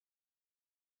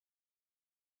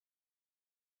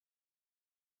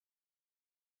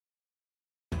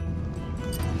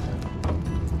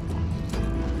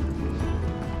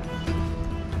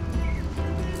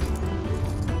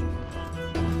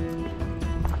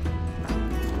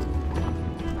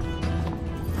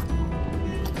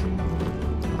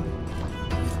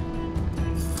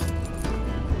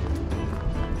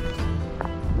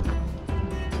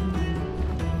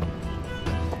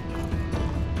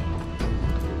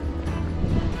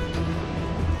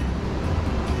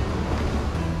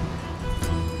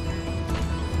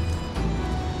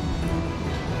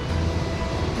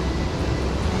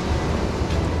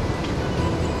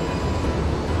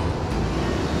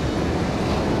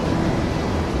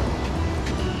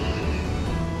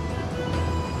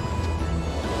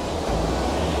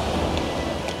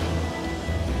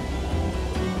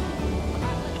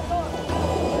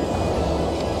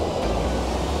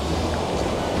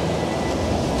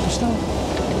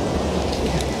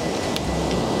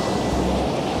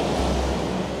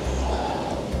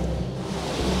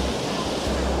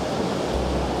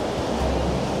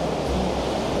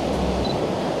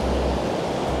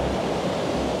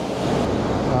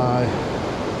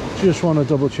Just want to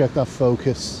double check that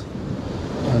focus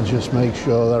and just make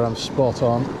sure that I'm spot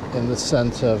on in the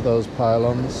center of those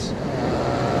pylons, and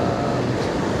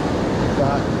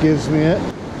that gives me it.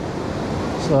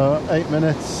 So 8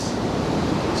 minutes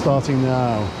starting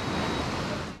now.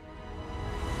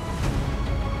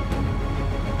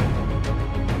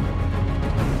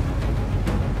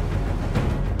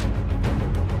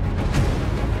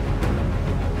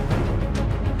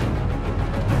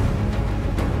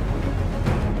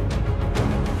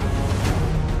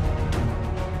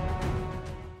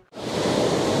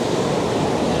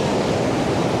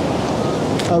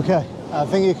 Okay, I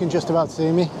think you can just about see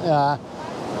me,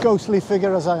 ghostly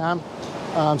figure as I am.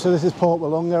 So this is Port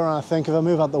Wollonga, and I think if I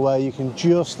move out the way you can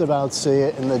just about see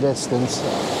it in the distance.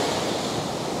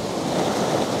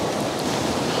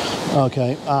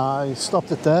 Okay, I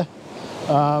stopped it there.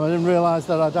 I didn't realise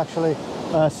that I'd actually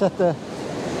set the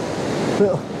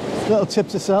little tip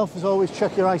to self is always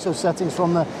check your ISO settings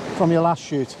from your last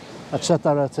shoot. I've set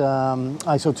that at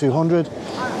ISO 200,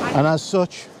 and as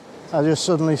such I just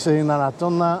suddenly seen that I'd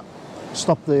done that,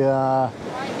 stopped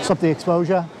the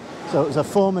exposure. So it was a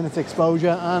 4-minute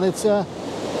exposure, and it's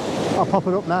I'll pop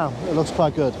it up now. It looks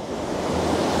quite good.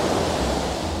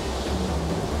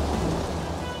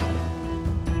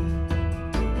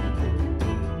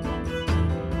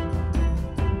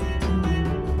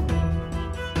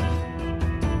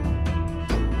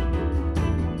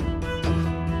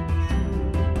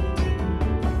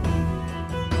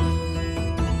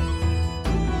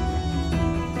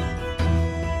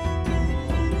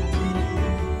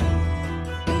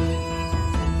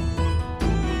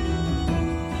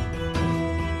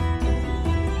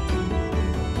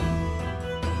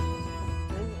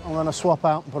 I'm going to swap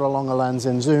out and put a longer lens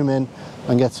in, zoom in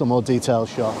and get some more detailed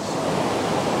shots.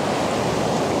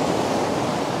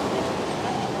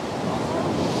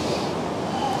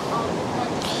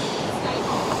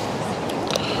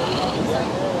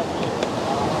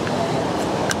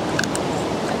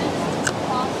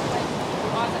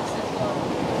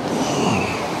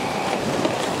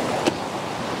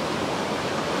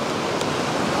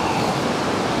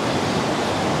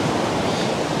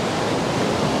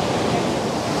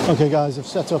 Okay guys, I've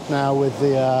set up now with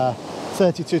the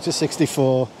 32 to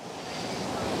 64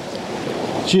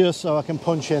 just so I can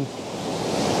punch in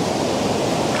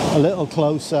a little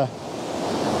closer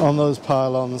on those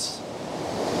pylons.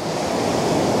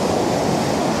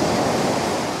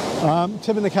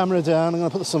 Tipping the camera down. I'm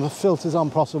going to put some filters on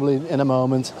possibly in a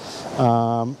moment.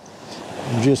 I'm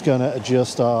just going to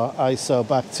adjust our ISO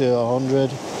back to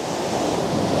 100.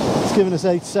 It's giving us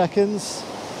 8 seconds.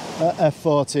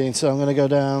 F14, so I'm going to go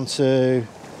down to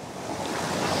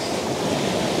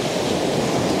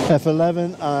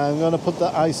F11. I'm going to put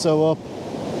the ISO up.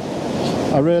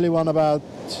 I really want about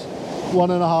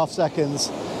 1.5 seconds.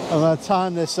 I'm going to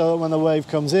time this so that when the wave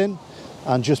comes in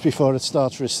and just before it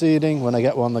starts receding, when I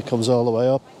get one that comes all the way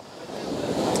up,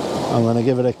 I'm going to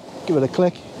give it a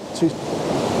click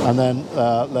and then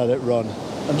let it run.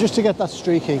 And just to get that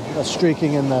streaking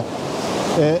in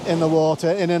the water,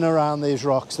 in and around these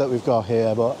rocks that we've got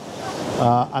here, but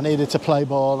I needed to play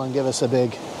ball and give us a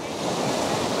big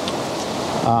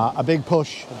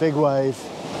push, a big wave,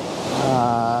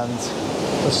 and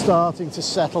we're starting to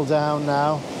settle down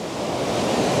now.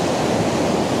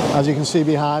 As you can see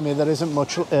behind me, there isn't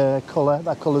much colour.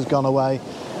 That colour's gone away.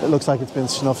 It looks like it's been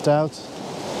snuffed out.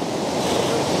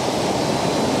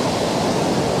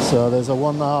 So there's a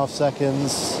 1.5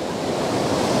 seconds.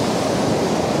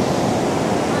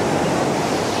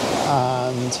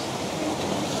 And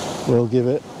we'll give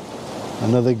it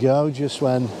another go just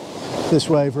when this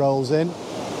wave rolls in.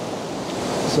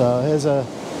 So here's a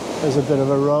bit of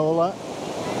a roller.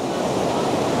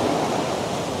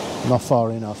 Not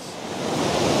far enough.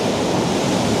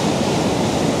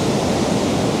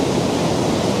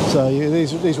 So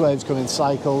these waves come in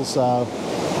cycles, so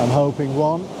I'm hoping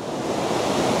one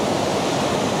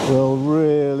will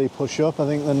really push up. I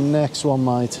think the next one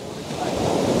might.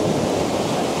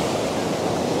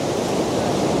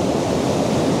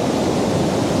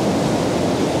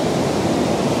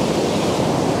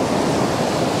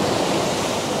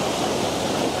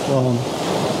 One,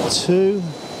 two,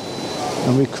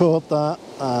 and we caught that,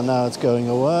 and now it's going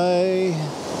away.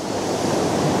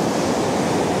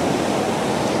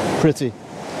 Pretty.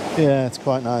 Yeah, it's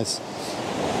quite nice.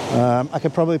 I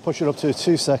could probably push it up to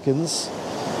 2 seconds,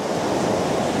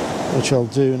 which I'll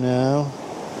do now.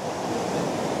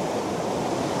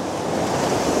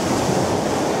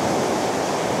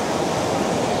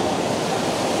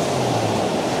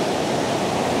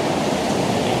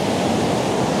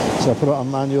 So I put it on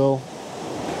manual.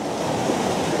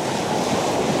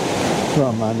 Put it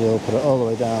on manual, put it all the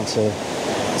way down to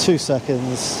 2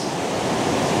 seconds.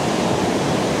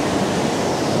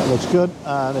 That looks good.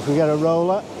 And if we get a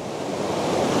roller,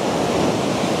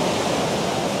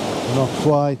 not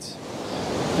quite.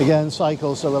 Again,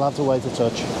 cycle, so we'll have to wait a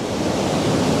touch.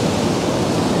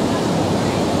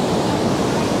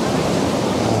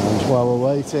 And while we're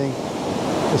waiting,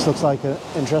 this looks like an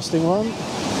interesting one.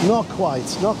 Not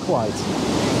quite, not quite.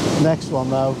 Next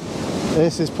one though.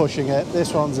 This is pushing it.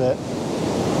 This one's it.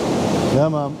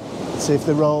 Come on. Let's see if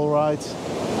they roll right.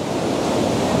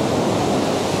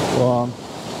 1,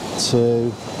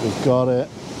 2. We've got it.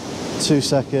 2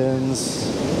 seconds.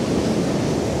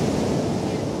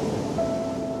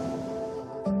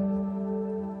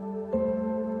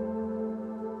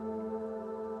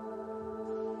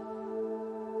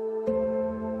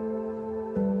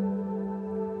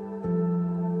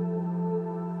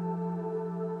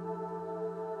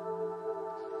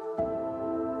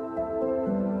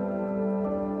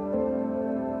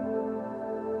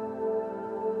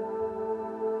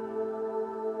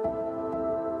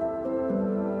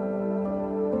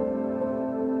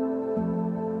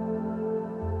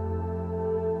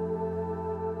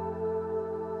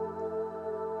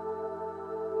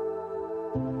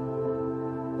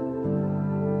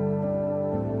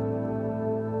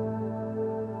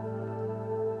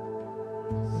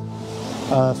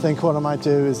 I think what I might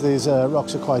do is these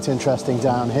rocks are quite interesting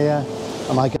down here.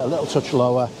 I might get a little touch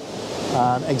lower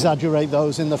and exaggerate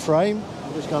those in the frame.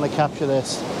 I'm just going to capture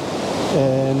this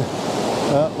in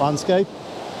landscape.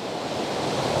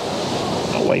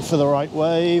 I'll wait for the right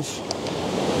wave.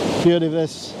 The beauty of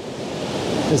this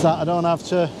is that I don't have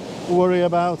to worry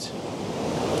about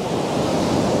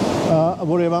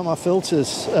my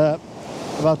filters,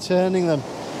 about turning them,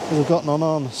 because I've got none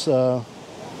on. So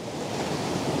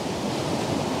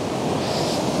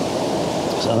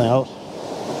I think I'll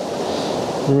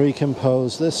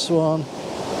recompose this one.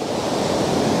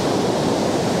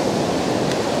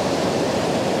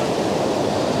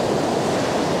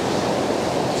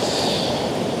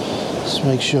 Just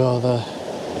make sure the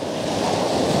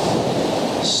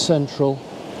central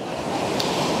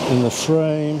in the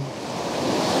frame.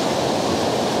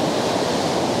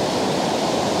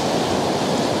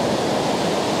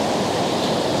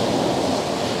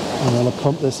 I'm going to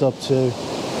pump this up to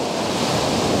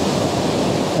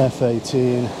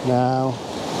F18 now.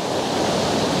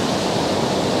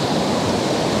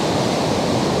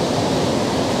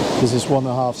 This is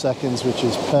 1.5 seconds, which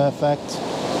is perfect.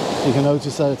 You can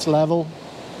notice that it's level,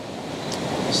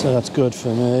 so that's good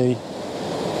for me.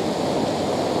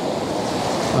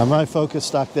 I might focus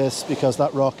stack this because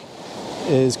that rock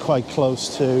is quite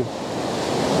close to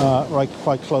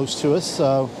quite close to us,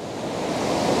 so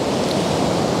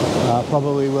I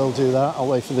probably will do that. I'll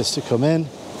wait for this to come in.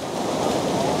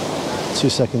 2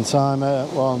 second timer,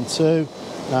 1, 2.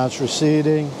 Now it's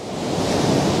receding.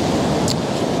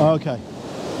 Okay.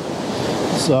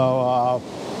 So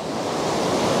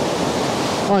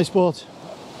I bought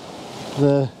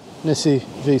the Nissi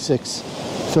V6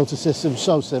 filter system.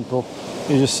 So simple.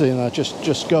 You just see that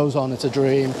just goes on. It's a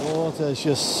dream. Water is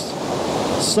just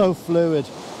so fluid.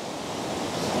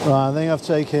 Right, I think I've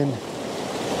taken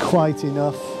quite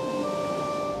enough.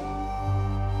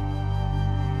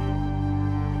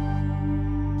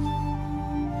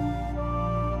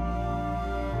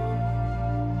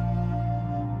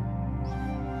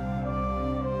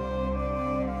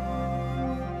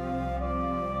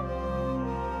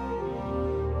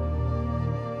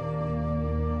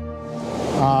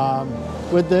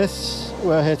 With this,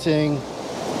 we're hitting,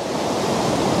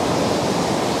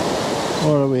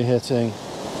 what are we hitting?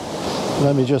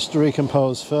 Let me just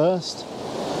recompose first.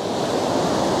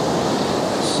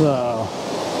 So,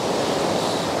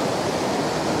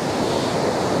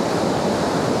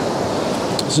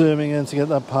 zooming in to get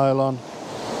that pylon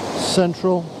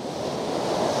central.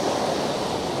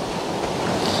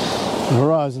 The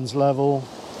horizon's level.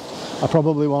 I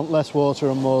probably want less water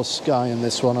and more sky in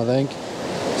this one, I think.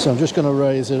 So I'm just going to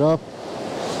raise it up.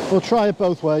 We'll try it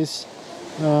both ways.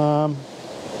 We'll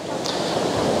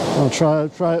try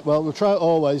it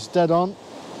always dead on,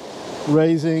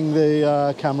 raising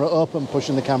the camera up and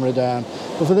pushing the camera down.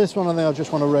 But for this one, I think I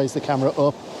just want to raise the camera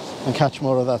up and catch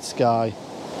more of that sky.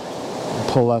 And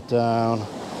pull that down.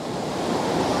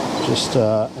 Just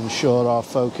ensure our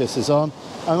focus is on.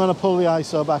 I'm going to pull the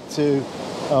ISO back to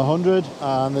 100,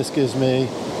 and this gives me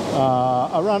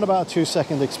around about a 2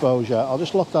 second exposure. I'll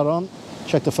just lock that on,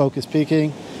 check the focus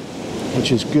peaking,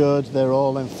 which is good. They're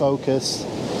all in focus.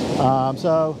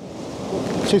 So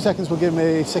 2 seconds will give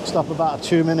me 6 stop about a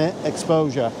 2 minute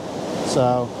exposure.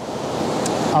 So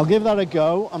I'll give that a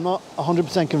go. I'm not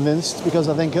 100% convinced because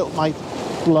I think it might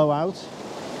blow out,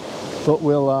 but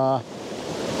we'll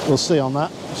see on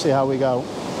that, see how we go.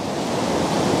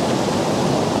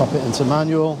 Pop it into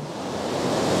manual.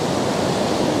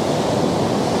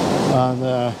 And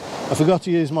I forgot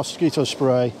to use mosquito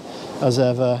spray as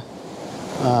ever,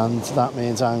 and that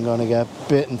means I'm going to get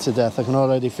bitten to death. I can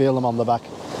already feel them on the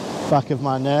back of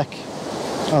my neck.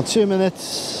 2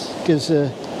 minutes gives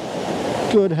a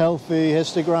good healthy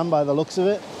histogram by the looks of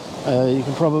it. You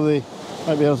can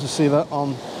might be able to see that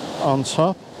on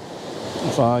top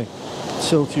if I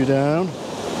tilt you down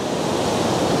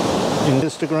in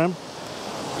histogram.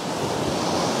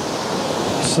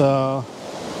 So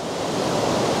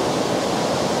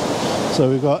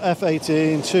we've got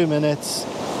f18, 2 minutes,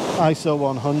 ISO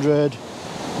 100.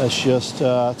 That's just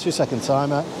a 2-second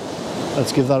timer.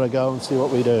 Let's give that a go and see what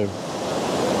we do.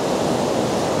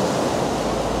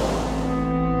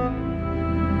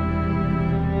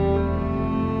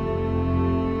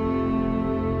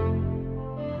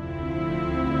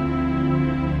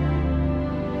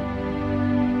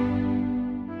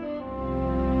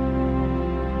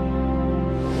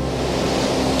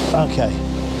 Okay,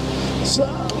 so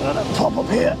I'm gonna pop up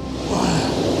here.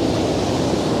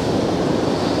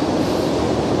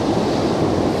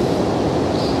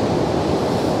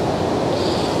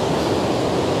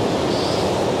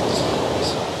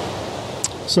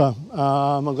 So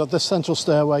I've got this central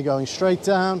stairway going straight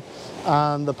down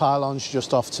and the pylon's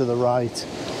just off to the right.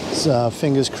 So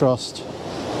fingers crossed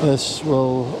this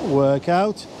will work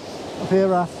out. Up here,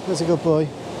 Raph, there's a good boy.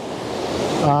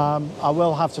 I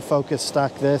will have to focus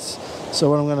stack this, so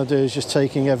what I'm going to do is just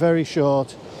taking a very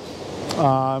short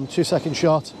 2-second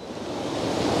shot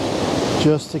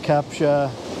just to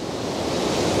capture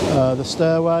the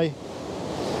stairway,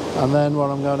 and then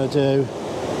what I'm going to do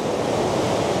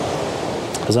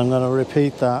is I'm going to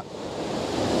repeat that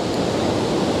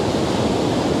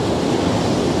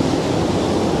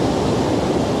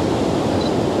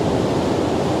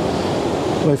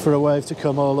wait for a wave to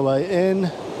come all the way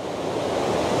in.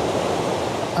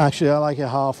 Actually, I like it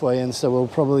halfway in, so we'll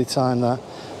probably time that,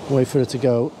 wait for it to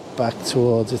go back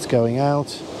towards it's going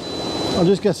out. I'll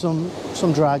just get some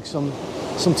drag, some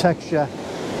texture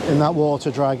in that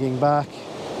water dragging back,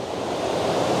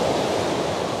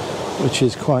 which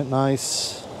is quite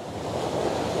nice.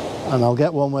 And I'll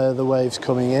get one where the wave's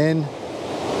coming in.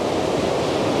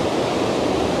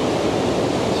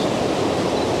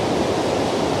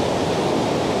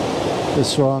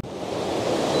 This one.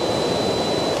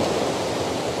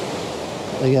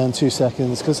 Again, 2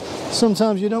 seconds, because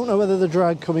sometimes you don't know whether the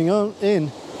drag coming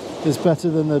in is better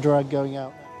than the drag going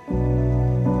out.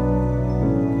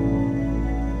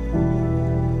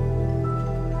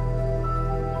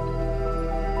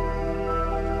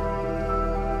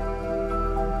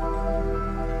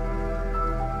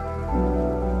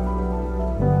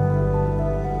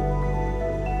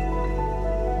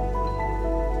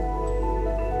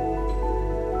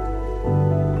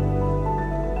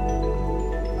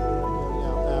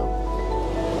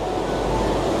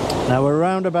 Now we're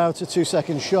around about a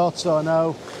 2-second shot, so I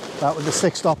know that with the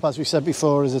 6 stop, as we said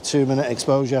before, is a 2-minute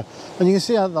exposure. And you can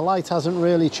see how the light hasn't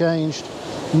really changed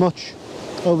much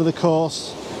over the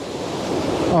course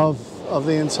of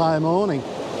the entire morning.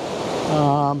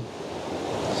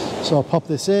 So I'll pop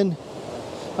this in.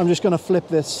 I'm just going to flip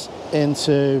this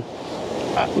into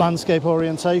landscape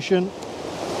orientation.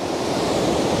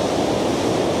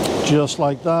 Just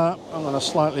like that. I'm going to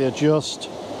slightly adjust.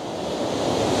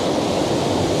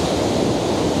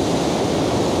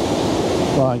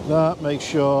 Like that. Make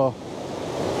sure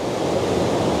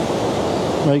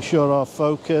our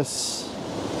focus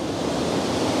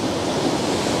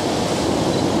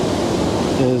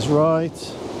is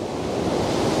right,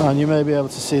 and you may be able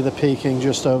to see the peaking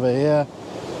just over here,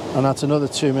 and that's another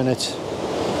 2-minute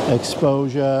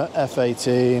exposure.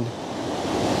 F18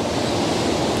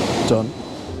 done.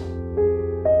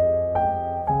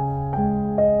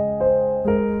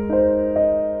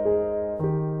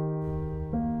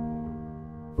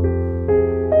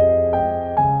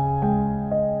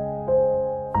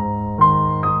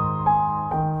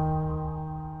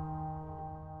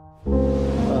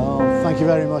 Thank you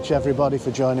very much, everybody,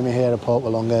 for joining me here at Port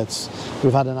Wollonga.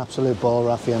 We've had an absolute ball,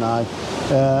 Rafi and I.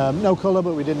 No colour,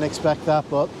 but we didn't expect that,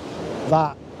 but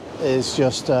that is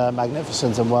just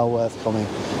magnificent and well worth coming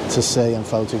to see and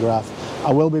photograph.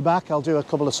 I will be back. I'll do a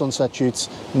couple of sunset shoots,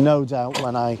 no doubt,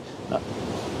 when I